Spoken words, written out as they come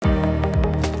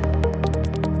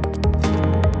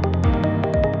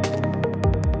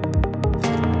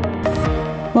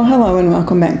Well, hello and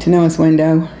welcome back to Noah's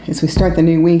Window. As we start the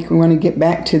new week, we want to get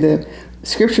back to the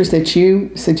scriptures that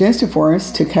you suggested for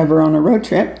us to cover on a road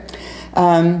trip.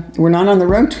 We're not on the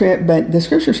road trip, but the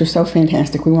scriptures are so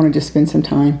fantastic. We want to just spend some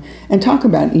time and talk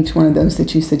about each one of those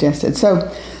that you suggested.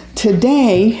 So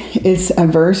today is a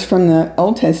verse from the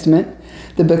Old Testament,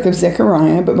 the book of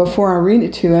Zechariah. But before I read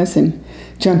it to us and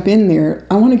jump in there,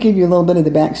 I want to give you a little bit of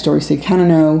the backstory so you kind of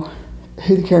know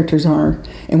who the characters are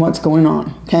and what's going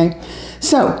on, okay?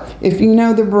 So, if you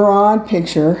know the broad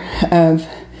picture of,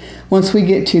 once we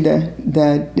get to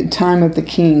the time of the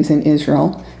kings in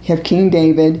Israel, you have King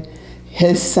David,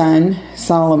 his son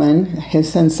Solomon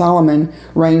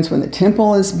reigns when the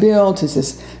temple is built. It's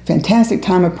this fantastic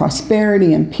time of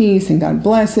prosperity and peace, and God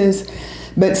blesses.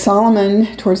 But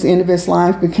Solomon, towards the end of his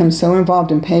life, becomes so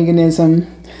involved in paganism,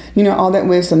 all that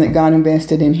wisdom that God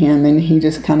invested in him, and he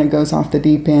just kind of goes off the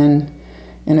deep end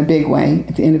in a big way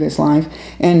at the end of his life.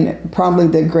 And probably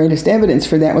the greatest evidence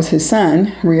for that was his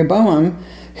son, Rehoboam,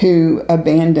 who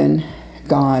abandoned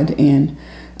God and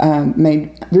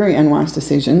made very unwise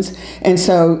decisions. And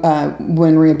so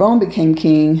when Rehoboam became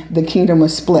king, the kingdom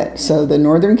was split. So the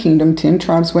northern kingdom, 10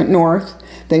 tribes went north.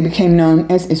 They became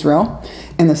known as Israel.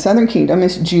 And the southern kingdom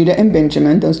is Judah and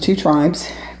Benjamin, those two tribes,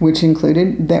 which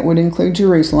would include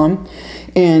Jerusalem.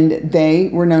 And they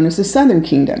were known as the southern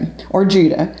kingdom, or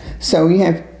Judah. So you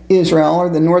have Israel, or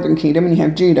the northern kingdom, and you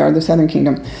have Judah, or the southern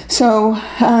kingdom. So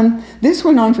this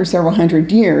went on for several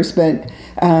hundred years, but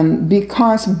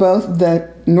because both the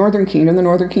northern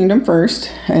kingdom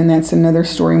first, and that's another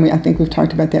story, I think we've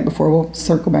talked about that before, we'll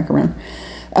circle back around,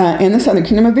 and the southern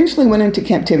kingdom eventually went into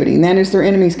captivity, and that is their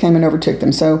enemies came and overtook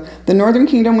them. So the northern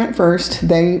kingdom went first.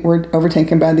 They were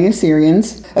overtaken by the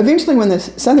Assyrians. Eventually, when the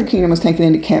southern kingdom was taken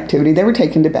into captivity, they were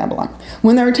taken to Babylon.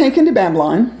 When they were taken to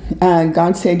Babylon,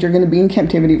 God said, you're going to be in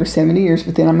captivity for 70 years,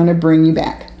 but then I'm going to bring you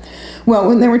back. Well,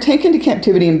 when they were taken to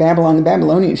captivity in Babylon, the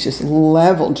Babylonians just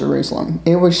leveled Jerusalem.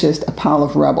 It was just a pile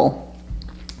of rubble.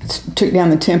 Took down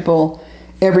the temple.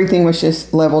 Everything was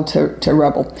just leveled to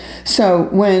rubble. So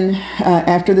when,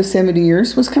 after the 70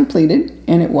 years was completed,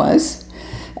 and it was,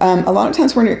 a lot of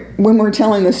times when we're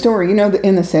telling the story, that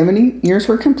in the 70 years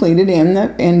were completed,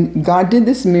 and God did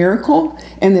this miracle,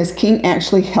 and this king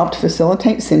actually helped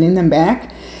facilitate sending them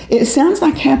back. It sounds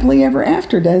like happily ever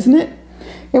after, doesn't it?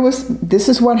 This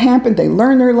is what happened. They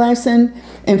learned their lesson.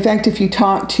 In fact, if you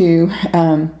talk to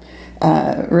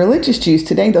religious Jews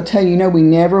today, they'll tell you, we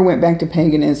never went back to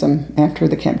paganism after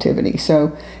the captivity.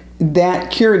 So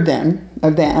that cured them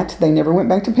of that. They never went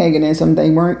back to paganism. They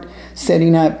weren't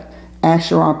setting up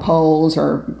Asherah poles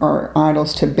or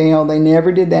idols to Baal. They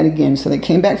never did that again. So they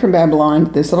came back from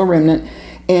Babylon, this little remnant.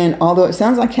 And although it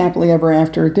sounds like happily ever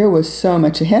after, there was so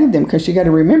much ahead of them, because you got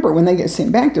to remember, when they get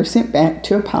sent back, they're sent back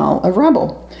to a pile of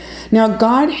rubble. Now,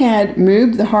 God had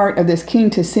moved the heart of this king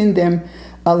to send them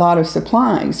a lot of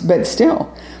supplies, but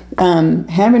still,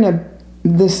 having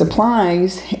the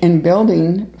supplies and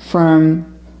building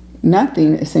from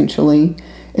nothing, essentially,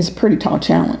 is a pretty tall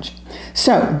challenge.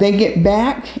 So they get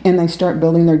back and they start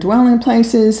building their dwelling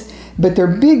places, but their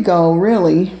big goal,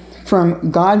 really, from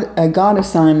a God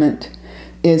assignment,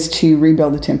 is to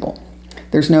rebuild the temple.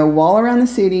 There's no wall around the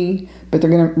city, but they're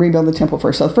going to rebuild the temple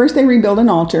first. So first they rebuild an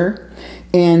altar,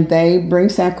 and they bring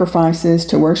sacrifices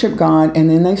to worship God, and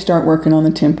then they start working on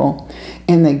the temple.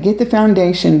 And they get the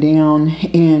foundation down,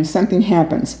 and something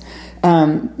happens.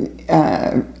 I'm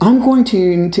going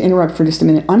to interrupt for just a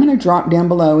minute. I'm going to drop down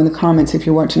below in the comments if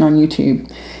you're watching on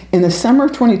YouTube. In the summer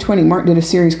of 2020, Mark did a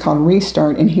series called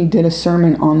Restart, and he did a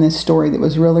sermon on this story that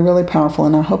was really, really powerful.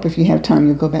 And I hope if you have time,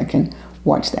 you'll go back and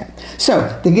watch that.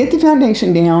 So they get the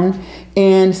foundation down,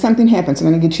 and something happens. I'm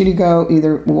going to get you to go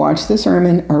either watch the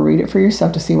sermon or read it for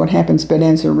yourself to see what happens. But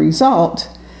as a result,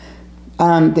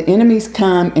 the enemies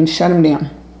come and shut them down.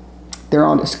 They're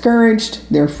all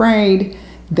discouraged. They're afraid.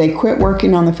 They quit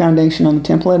working on the foundation on the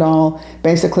temple at all.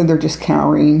 Basically, they're just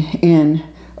cowering. And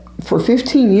for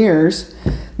 15 years,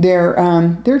 they're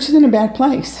just in a bad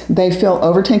place. They feel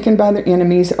overtaken by their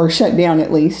enemies, or shut down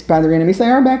at least by their enemies. They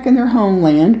are back in their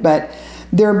homeland, but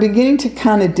they're beginning to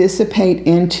kind of dissipate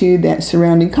into that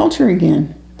surrounding culture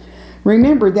again.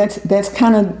 Remember, that's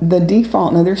kind of the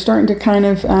default. Now they're starting to kind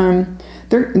of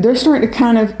they're starting to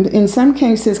kind of, in some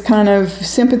cases, kind of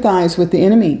sympathize with the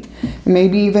enemy,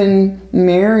 maybe even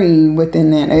marry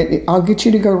within that. I'll get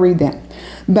you to go read that.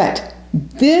 But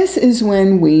this is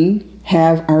when we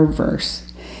have our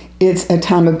verse. It's a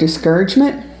time of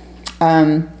discouragement.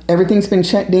 Everything's been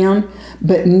shut down,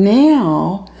 but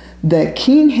now the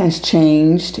king has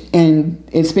changed, and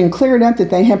it's been cleared up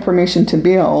that they have permission to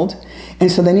build,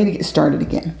 and so they need to get started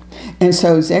again. And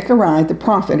so Zechariah, the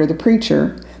prophet or the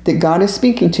preacher, that God is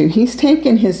speaking to. He's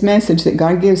taken his message that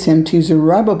God gives him to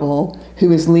Zerubbabel,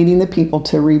 who is leading the people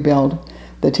to rebuild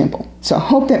the temple. So I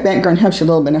hope that background helps you a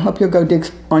little bit. I hope you'll go dig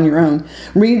on your own.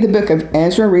 Read the book of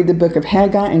Ezra, read the book of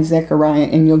Haggai and Zechariah,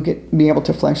 and you'll be able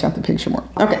to flesh out the picture more.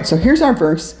 Okay, so here's our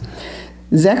verse.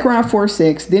 Zechariah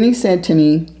 4:6. Then he said to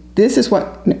me, this is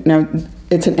what, now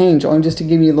it's an angel, and just to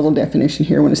give you a little definition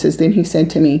here, when it says, then he said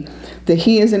to me, that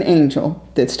he is an angel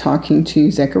that's talking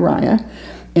to Zechariah,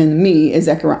 and me is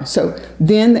Zechariah. So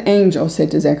then the angel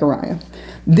said to Zechariah,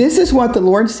 this is what the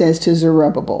Lord says to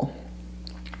Zerubbabel.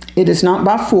 It is not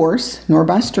by force nor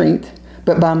by strength,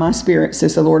 but by my spirit,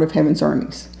 says the Lord of heaven's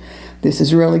armies. This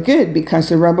is really good because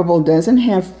Zerubbabel doesn't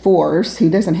have force. He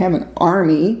doesn't have an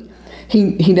army.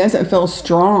 He doesn't feel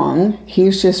strong.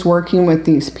 He's just working with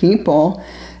these people.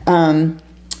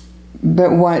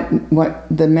 But what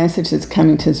the message that's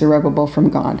coming to Zerubbabel from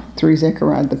God through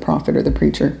Zechariah, the prophet or the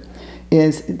preacher,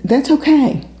 is that's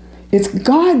okay. It's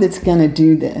God that's going to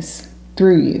do this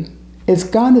through you. It's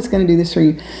God that's going to do this for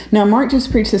you. Now, Mark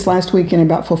just preached this last weekend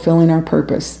about fulfilling our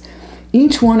purpose.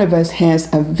 Each one of us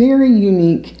has a very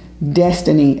unique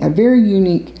destiny, a very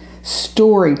unique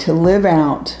story to live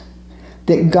out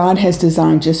that God has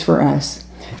designed just for us.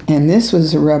 And this was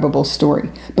Zerubbabel's story.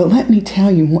 But let me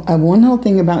tell you one little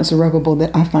thing about Zerubbabel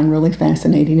that I find really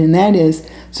fascinating, and that is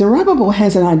Zerubbabel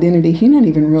has an identity he doesn't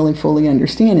even really fully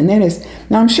understand, and that is,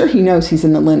 now I'm sure he knows he's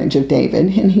in the lineage of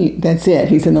David, and that's it,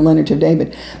 he's in the lineage of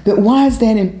David. But why is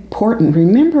that important?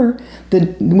 Remember,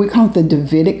 we call it the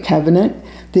Davidic covenant,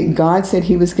 that God said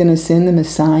he was going to send the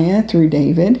Messiah through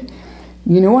David.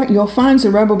 You know what? You'll find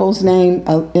Zerubbabel's name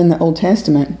in the Old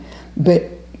Testament, but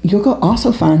you'll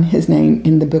also find his name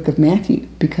in the book of Matthew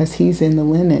because he's in the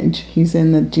lineage. He's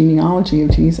in the genealogy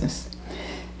of Jesus.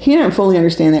 He didn't fully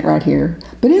understand that right here.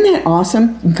 But isn't that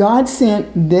awesome? God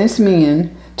sent this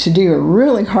man to do a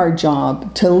really hard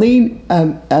job, to lead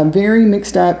a very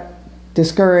mixed up,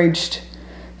 discouraged,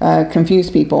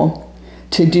 confused people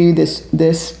to do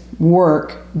this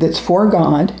work that's for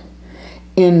God.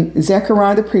 And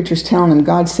Zechariah the preacher's telling him,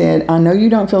 God said, I know you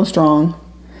don't feel strong,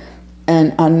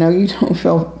 and I know you don't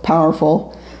feel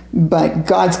powerful, but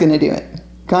God's going to do it.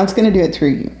 God's going to do it through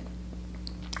you.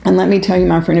 And let me tell you,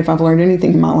 my friend, if I've learned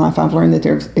anything in my life, I've learned that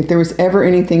if there was ever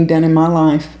anything done in my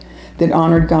life that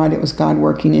honored God, it was God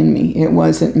working in me. It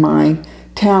wasn't my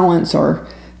talents or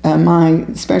my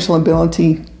special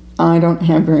ability. I don't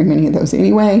have very many of those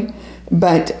anyway.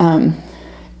 But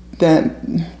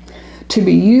to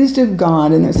be used of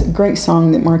God, and there's a great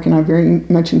song that Mark and I very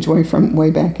much enjoy from way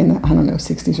back in the,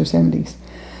 60s or 70s.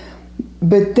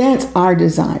 But that's our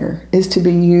desire, is to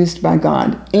be used by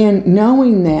God. And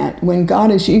knowing that when God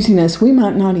is using us, we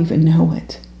might not even know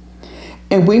it.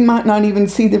 And we might not even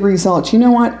see the results. You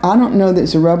know what? I don't know that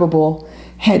Zerubbabel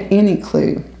had any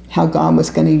clue how God was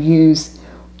going to use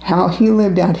how he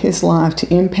lived out his life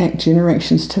to impact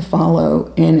generations to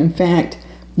follow. And in fact,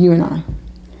 you and I.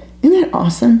 Isn't that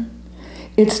awesome?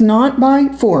 It's not by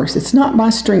force, it's not by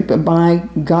strength, but by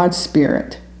God's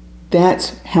Spirit.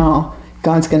 That's how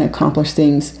God's going to accomplish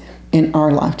things in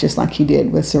our life, just like he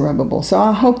did with Zerubbabel. So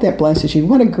I hope that blesses you.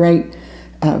 What a great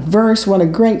verse, what a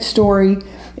great story.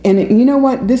 And you know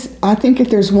what? I think if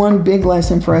there's one big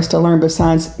lesson for us to learn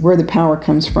besides where the power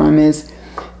comes from is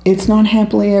it's not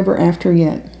happily ever after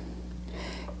yet.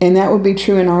 And that would be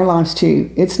true in our lives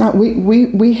too. It's not,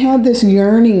 we have this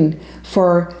yearning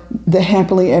for the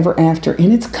happily ever after,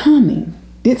 and it's coming.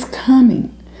 It's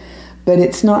coming. But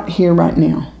it's not here right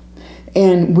now.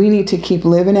 And we need to keep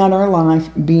living out our life,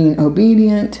 being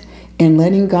obedient and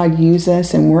letting God use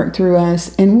us and work through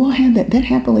us. And we'll have that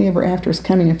happily ever after is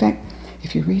coming. In fact,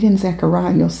 if you read in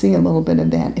Zechariah, you'll see a little bit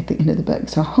of that at the end of the book.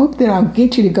 So I hope that I'll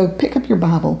get you to go pick up your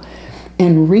Bible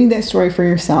and read that story for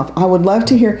yourself. I would love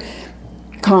to hear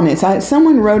comments.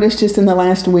 Someone wrote us just in the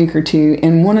last week or two,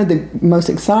 and one of the most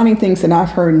exciting things that I've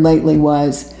heard lately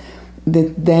was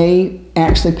that they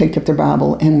actually picked up their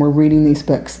Bible and were reading these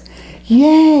books.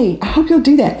 Yay! I hope you'll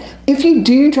do that. If you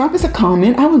do, drop us a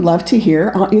comment. I would love to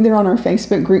hear, either on our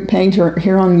Facebook group page or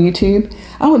here on YouTube.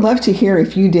 I would love to hear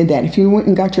if you did that, if you went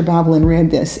and got your Bible and read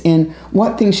this, and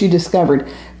what things you discovered.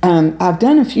 I've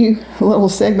done a few little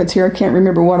segments here. I can't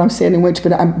remember what I've said in which,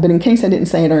 but in case I didn't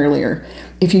say it earlier,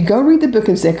 if you go read the book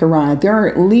of Zechariah, there are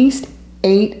at least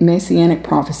 8 messianic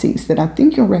prophecies that I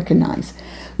think you'll recognize.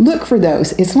 Look for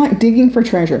those. It's like digging for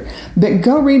treasure. But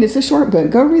go read, it's a short book.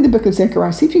 Go read the book of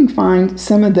Zechariah. See if you can find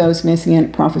some of those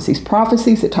messianic prophecies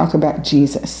that talk about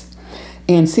Jesus.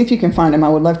 And see if you can find them. I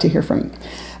would love to hear from you.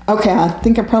 Okay, I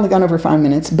think I've probably gone over 5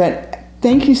 minutes, but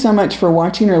thank you so much for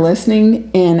watching or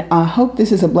listening. And I hope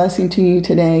this is a blessing to you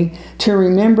today to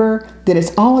remember that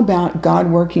it's all about God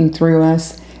working through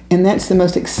us And that's the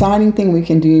most exciting thing we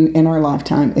can do in our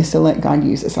lifetime, is to let God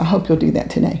use us. I hope you'll do that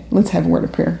today. Let's have a word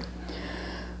of prayer.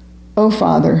 Oh,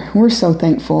 Father, we're so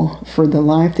thankful for the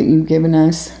life that you've given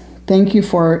us. Thank you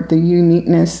for the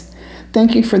uniqueness.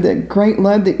 Thank you for the great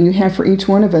love that you have for each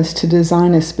one of us to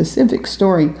design a specific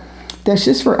story that's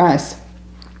just for us,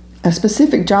 a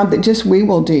specific job that just we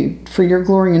will do for your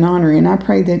glory and honor. And I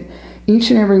pray that each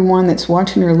and every one that's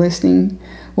watching or listening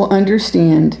will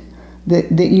understand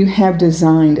that you have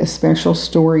designed a special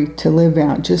story to live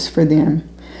out just for them.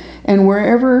 And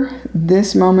wherever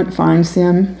this moment finds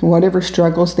them, whatever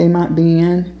struggles they might be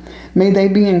in, may they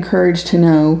be encouraged to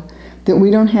know that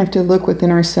we don't have to look within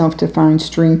ourselves to find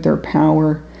strength or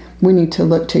power. We need to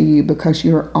look to you because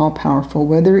you are all powerful.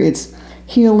 Whether it's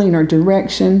healing or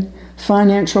direction,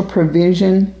 financial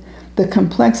provision, the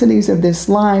complexities of this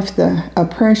life, the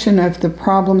oppression of the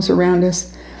problems around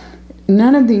us,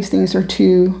 none of these things are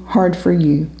too hard for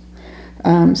you.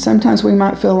 Sometimes we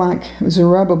might feel like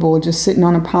Zerubbabel just sitting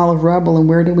on a pile of rubble, and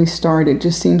where do we start? It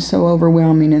just seems so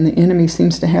overwhelming, and the enemy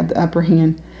seems to have the upper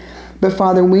hand. But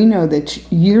Father, we know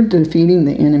that you're defeating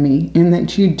the enemy, and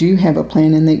that you do have a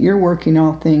plan, and that you're working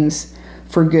all things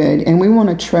for good. And we want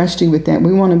to trust you with that.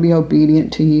 We want to be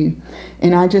obedient to you.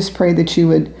 And I just pray that you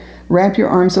would wrap your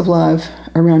arms of love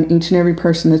around each and every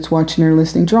person that's watching or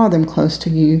listening. Draw them close to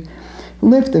you.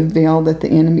 Lift the veil that the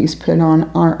enemy's put on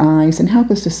our eyes and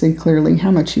help us to see clearly how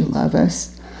much you love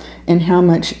us and how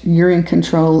much you're in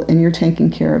control and you're taking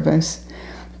care of us.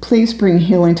 Please bring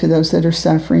healing to those that are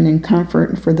suffering and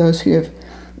comfort for those who have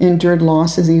endured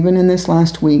losses, even in this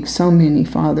last week. So many,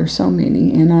 Father, so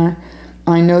many. And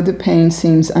I know the pain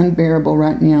seems unbearable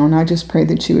right now, and I just pray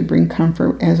that you would bring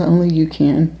comfort as only you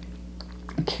can.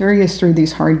 Carry us through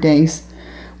these hard days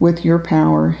with your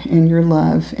power and your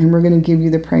love, and we're going to give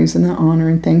you the praise and the honor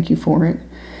and thank you for it.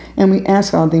 And we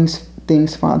ask all these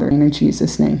things, Father, in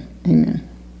Jesus' name. Amen.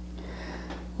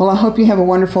 Well, I hope you have a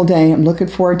wonderful day. I'm looking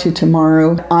forward to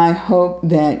tomorrow. I hope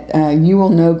that you will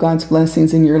know God's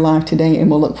blessings in your life today,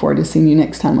 and we'll look forward to seeing you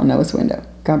next time on Noah's Window.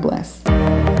 God bless.